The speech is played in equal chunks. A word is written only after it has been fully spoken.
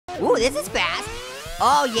Ooh, this is fast.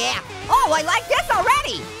 Oh, yeah. Oh, I like this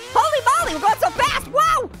already. Holy moly, we're going so fast.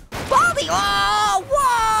 Whoa, Baldi. Oh,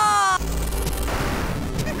 whoa.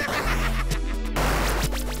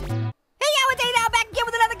 Hey, yo, it's now back again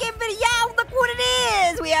with another game video. Look what it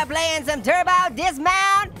is. We are playing some Turbo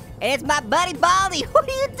Dismount, and it's my buddy Baldi. What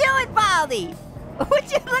are you doing, Baldi?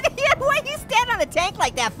 Would you look at you? Why are you standing on the tank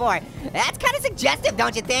like that for? That's kind of suggestive,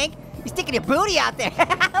 don't you think? You're sticking your booty out there.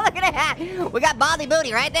 Look at that. We got Baldi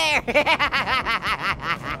booty right there.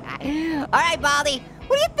 All right, Baldi.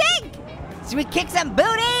 What do you think? Should we kick some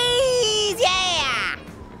booties? Yeah.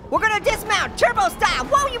 We're gonna dismount turbo style.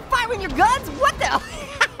 Whoa, you firing your guns? What the?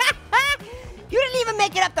 You didn't even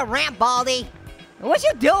make it up the ramp, Baldi. What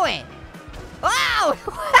you doing? Wow.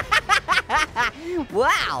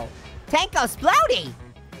 Wow. Tank exploding.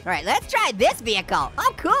 All right, let's try this vehicle.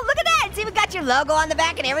 Oh, cool, look at that. See, we got your logo on the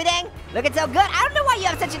back and everything. Looking so good. I don't know why you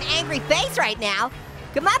have such an angry face right now.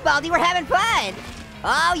 Come on, Baldi, we're having fun.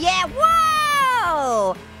 Oh, yeah,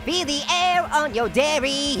 whoa. Feel the air on your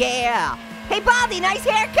derriere. Hey, Baldi, nice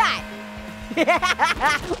haircut.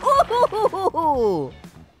 Ooh.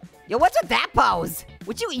 Yo, what's with that pose?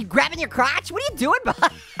 You grabbing your crotch? What are you doing,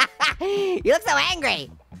 Baldi? You look so angry.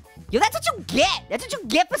 Yo, that's what you get. That's what you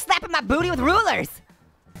get for slapping my booty with rulers.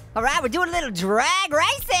 All right, we're doing a little drag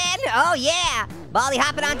racing. Oh, yeah. Baldi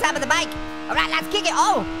hopping on top of the bike. All right, let's kick it.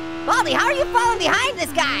 Oh, Baldi, how are you falling behind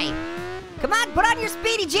this guy? Come on, put on your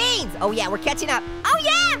speedy jeans. Oh, yeah, we're catching up. Oh,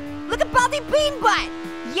 yeah, look at Baldi Bean Butt.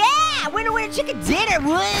 Yeah, winner, winner, chicken dinner.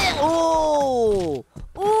 Ooh,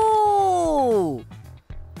 ooh.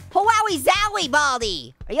 Howowie zowie,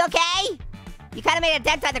 Baldi. Are you okay? You kind of made a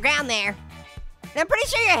dent on the ground there. I'm pretty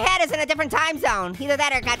sure your head is in a different time zone. Either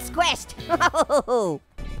that or it got squished.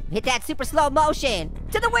 Hit that super slow motion.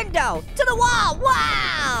 To the window, to the wall,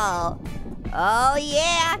 wow! Oh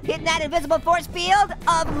yeah, hitting that invisible force field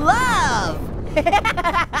of love.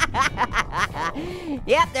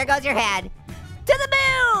 Yep, there goes your head. To the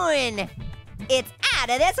moon! It's out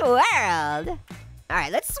of this world. All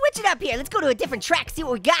right, let's switch it up here. Let's go to a different track, see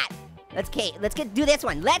what we got. Let's do this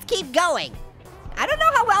one. Let's keep going. I don't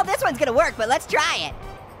know how well this one's gonna work, but let's try it.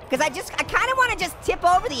 Because I kind of want to just tip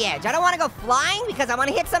over the edge. I don't want to go flying because I want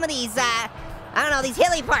to hit some of these, I don't know, these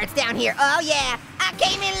hilly parts down here. Oh yeah, I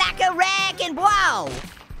came in like a wrecking ball.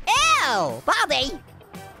 Ew, Baldi.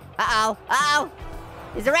 Uh-oh, uh-oh.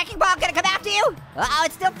 Is the wrecking ball gonna come after you? Uh-oh,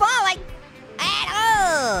 it's still falling. And,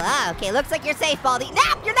 oh, okay, looks like you're safe, Baldi. No,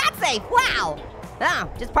 you're not safe, wow. Oh,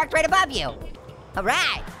 just parked right above you. All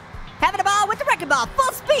right, having a ball with the wrecking ball,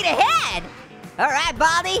 full speed ahead. All right,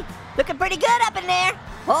 Baldi, looking pretty good up in there.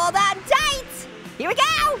 Hold on tight. Here we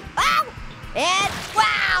go. Oh, and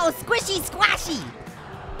wow, squishy squashy.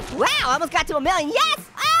 Wow, almost got to 1 million. Yes.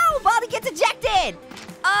 Oh, Baldi gets ejected.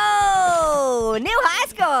 Oh, new high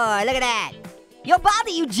score. Look at that. Yo,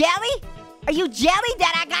 Baldi, you jelly? Are you jelly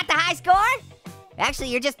that I got the high score? Actually,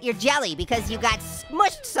 you're jelly because you got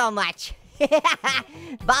smushed so much.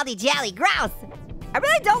 Baldi jelly, gross. I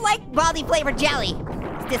really don't like Baldi flavored jelly.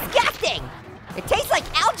 It's disgusting. It tastes like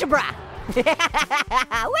algebra. Whee!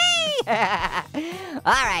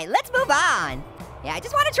 All right, let's move on. Yeah, I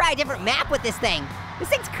just want to try a different map with this thing. This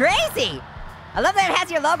thing's crazy. I love that it has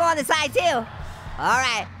your logo on the side too. All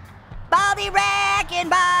right, Baldi wrecking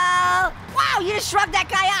ball. Wow, you just shrugged that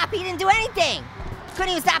guy off. He didn't do anything.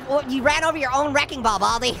 Couldn't even stop. You ran over your own wrecking ball,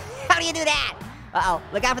 Baldi. How do you do that? Uh-oh,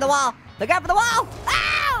 look out for the wall. Look out for the wall.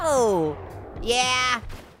 Ow! Yeah,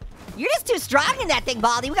 you're just too strong in that thing,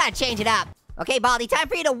 Baldi. We gotta change it up. Okay, Baldi, time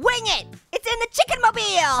for you to wing it. It's in the chicken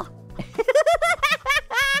mobile.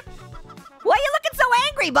 Why are you looking so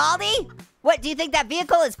angry, Baldi? What, do you think that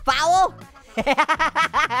vehicle is foul?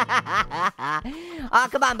 Oh,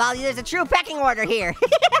 come on, Baldi, there's a true pecking order here.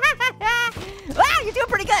 Wow, you're doing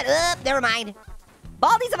pretty good. Never mind.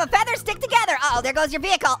 Baldies of a feather stick together. Uh-oh, there goes your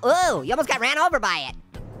vehicle. Ooh, you almost got ran over by it.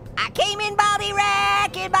 I came in Baldi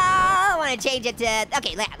wrecking ball. I want to change it to,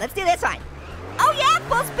 okay, let's do this one. Oh yeah,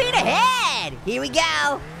 full speed ahead. Here we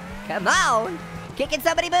go. Come on. Kicking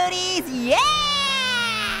somebody booties. Yeah!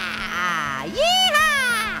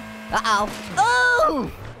 Yeehaw! Uh-oh. Ooh!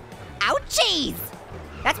 Ouchies!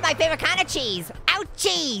 That's my favorite kind of cheese.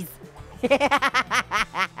 Ouchies!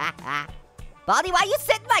 Baldi, why are you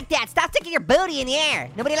sitting like that? Stop sticking your booty in the air.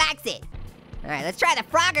 Nobody likes it. All right, let's try the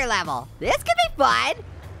Frogger level. This could be fun.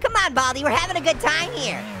 Come on, Baldi, we're having a good time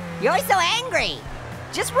here. You're always so angry.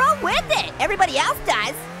 Just roll with it. Everybody else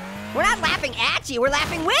does. We're not laughing at you, we're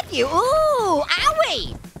laughing with you. Ooh,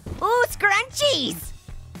 owie. Ooh, scrunchies.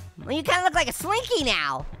 Well, you kind of look like a slinky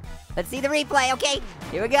now. Let's see the replay, okay?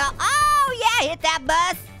 Here we go. Oh, yeah, hit that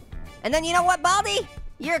bus. And then you know what, Baldi?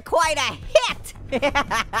 You're quite a hit.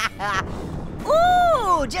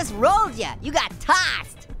 Ooh, just rolled ya. You got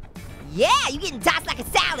tossed. Yeah, you getting tossed like a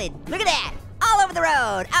salad. Look at that. All over the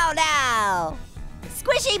road. Oh no.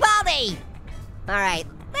 Squishy Baldi. All right,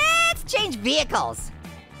 let's change vehicles.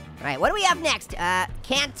 All right, what do we have next?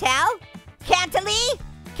 Can't tell? Cantilly?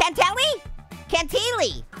 Cantelli?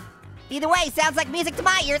 Cantilly. Either way, sounds like music to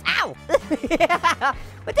my ears. Ow!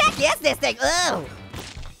 What the heck is this thing? Ugh.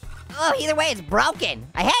 Oh, either way, it's broken.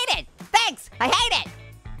 I hate it. Thanks, I hate it.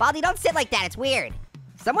 Baldi, don't sit like that, it's weird.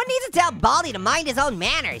 Someone needs to tell Baldi to mind his own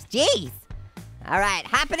manners, jeez. All right,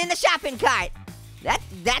 hopping in the shopping cart.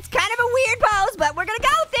 That's kind of a weird pose, but we're gonna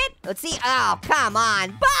go with it. Let's see, oh, come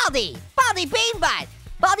on. Baldi! Baldi Beanbutt!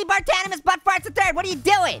 Baldi Bartanimus Butt Farts III, what are you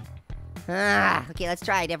doing? Okay, let's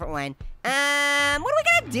try a different one. What are we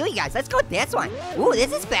gonna do, you guys? Let's go with this one. Ooh,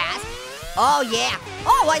 this is fast. Oh, yeah.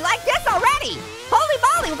 Oh, I like this already. Holy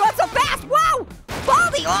moly, we're going so fast. Whoa!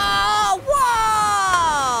 Baldi, oh,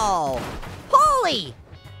 whoa!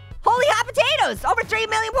 Holy hot potatoes, over 3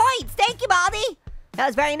 million points. Thank you, Baldi. That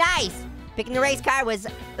was very nice. Picking the race car was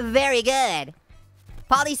very good.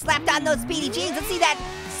 Baldi slapped on those speedy jeans. Let's see that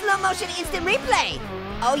slow motion instant replay.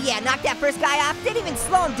 Oh yeah, knocked that first guy off. Didn't even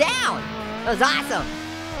slow him down. That was awesome.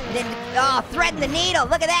 And then, oh, threading the needle.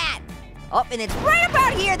 Look at that. Oh, and it's right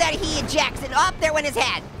about here that he ejects, and up there went his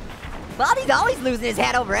head. Baldi's always losing his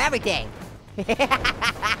head over everything.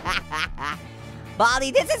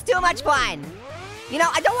 Baldi, this is too much fun. You know,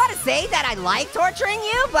 I don't want to say that I like torturing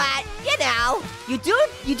you, but, you know, you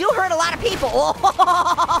do hurt a lot of people.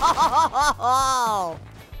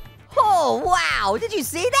 Oh, wow, did you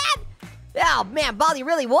see that? Oh, man, Baldi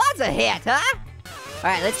really was a hit, huh? All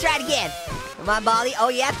right, let's try it again. Come on, Baldi. Oh,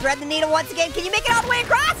 yeah, thread the needle once again. Can you make it all the way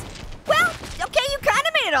across? Well, okay, you kind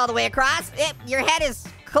of made it all the way across. Your head is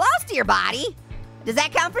close to your body. Does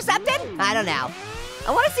that count for something? I don't know.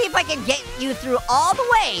 I want to see if I can get you through all the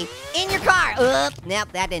way in your car.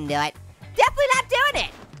 Nope, that didn't do it. Definitely not doing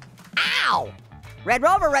it. Ow! Red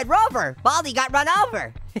Rover. Baldi got run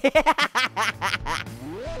over.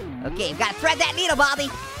 Okay, you've got to thread that needle, Baldi.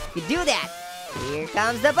 You do that. Here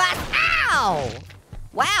comes the bus. Ow!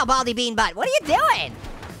 Wow, Baldi Beanbutt, what are you doing?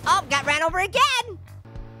 Oh, got ran over again.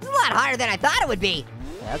 This is a lot harder than I thought it would be.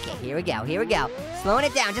 Okay, here we go. Slowing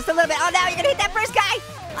it down just a little bit. Oh no, you're gonna hit that first guy.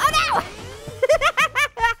 Oh no!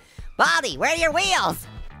 Baldi, where are your wheels?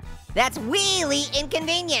 That's wheelie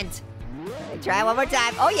inconvenient. Try one more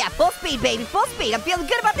time. Oh yeah, full speed, baby, full speed. I'm feeling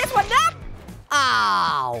good about this one. Nope.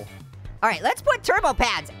 Oh. All right, let's put turbo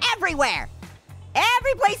pads everywhere.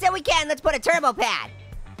 Every place that we can, let's put a turbo pad.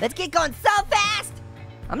 Let's get going so fast.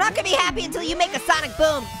 I'm not gonna be happy until you make a sonic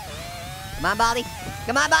boom. Come on, Baldi.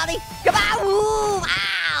 Come on, Baldi. Come on. Ooh,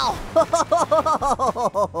 ow.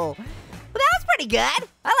 Well, that was pretty good.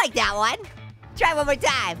 I like that one. Try one more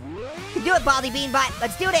time. You can do it, Baldi Beanbutt.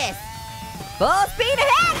 Let's do this. Full speed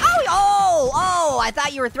ahead. Oh, I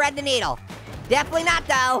thought you were threading the needle. Definitely not,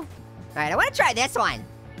 though. All right, I want to try this one.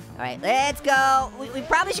 All right, let's go. We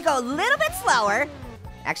probably should go a little bit slower.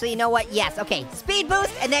 Actually, you know what? Yes, okay. Speed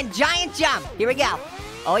boost and then giant jump. Here we go.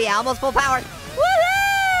 Oh, yeah, almost full power.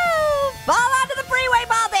 Woohoo! Fall onto the freeway,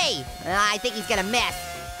 Baldi. I think he's gonna miss.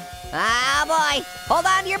 Oh, boy. Hold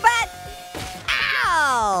on to your butt.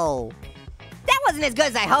 Ow! That wasn't as good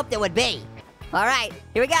as I hoped it would be. All right,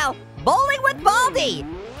 here we go. Bowling with Baldi.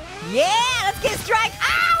 Yeah, let's get a strike.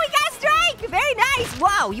 Oh, we got a strike. Very nice.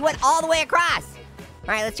 Whoa, you went all the way across. All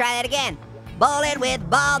right, let's try that again. Bowling with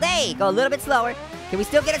Baldi. Go a little bit slower. Can we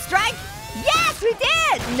still get a strike? Yes, we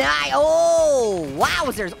did. Nice. Oh,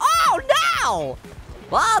 wowzers. Oh, no.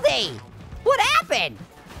 Baldi, what happened?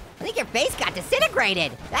 I think your face got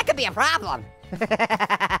disintegrated. That could be a problem. All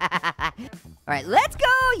right, let's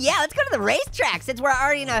go. Yeah, let's go to the racetrack since we're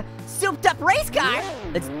already in a souped up race car.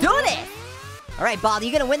 Let's do this. All right, Baldi,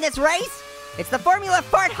 you gonna win this race? It's the Formula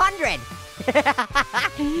 400.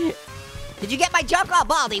 Did you get my joke? Oh,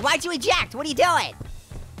 Baldi, why'd you eject? What are you doing?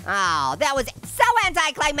 Oh, that was so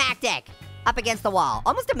anticlimactic. Up against the wall.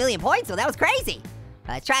 Almost 1 million points, so that was crazy.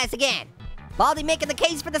 Let's try this again. Baldi making the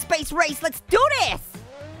case for the space race. Let's do this.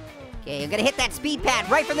 Okay, you're gonna hit that speed pad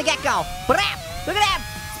right from the get-go. Brap! Look at that!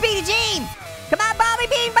 Speedy jeans! Come on, Baldi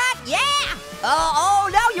Beanbutt! Yeah! Oh,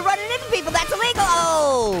 no, you're running into people. That's illegal.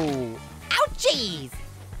 Oh! Ouchies!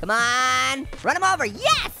 Come on! Run him over.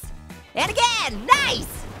 Yes! And again! Nice!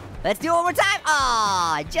 Let's do it one more time.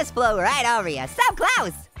 Oh, it just flew right over you. So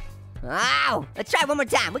close! Wow! Let's try one more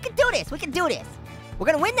time. We can do this. We're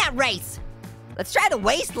gonna win that race. Let's try the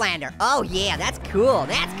Wastelander. Oh, yeah, that's cool.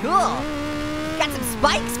 Got some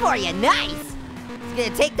spikes for you. Nice! He's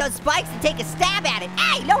gonna take those spikes and take a stab at it.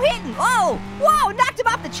 Hey, no hitting! Oh, whoa, knocked him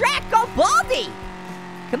off the track. Go Baldi!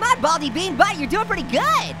 Come on, Baldi Bean Butt, you're doing pretty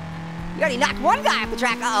good. You already knocked one guy off the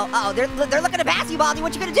track. Uh-oh, they're looking to pass you, Baldi.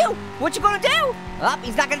 What you gonna do? What you gonna do? Oh,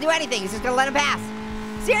 he's not gonna do anything. He's just gonna let him pass.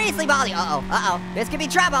 Seriously, Baldi. Uh-oh. This could be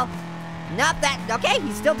trouble. Nope, okay,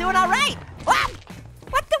 he's still doing all right. What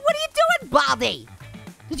are you doing, Baldi?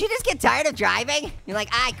 Did you just get tired of driving? You're like,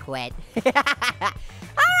 I quit. All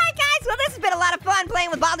right, guys, well, this has been a lot of fun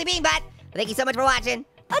playing with Baldi Bean Butt. Thank you so much for watching.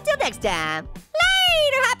 Until next time,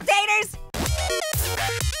 later, hot potatoes.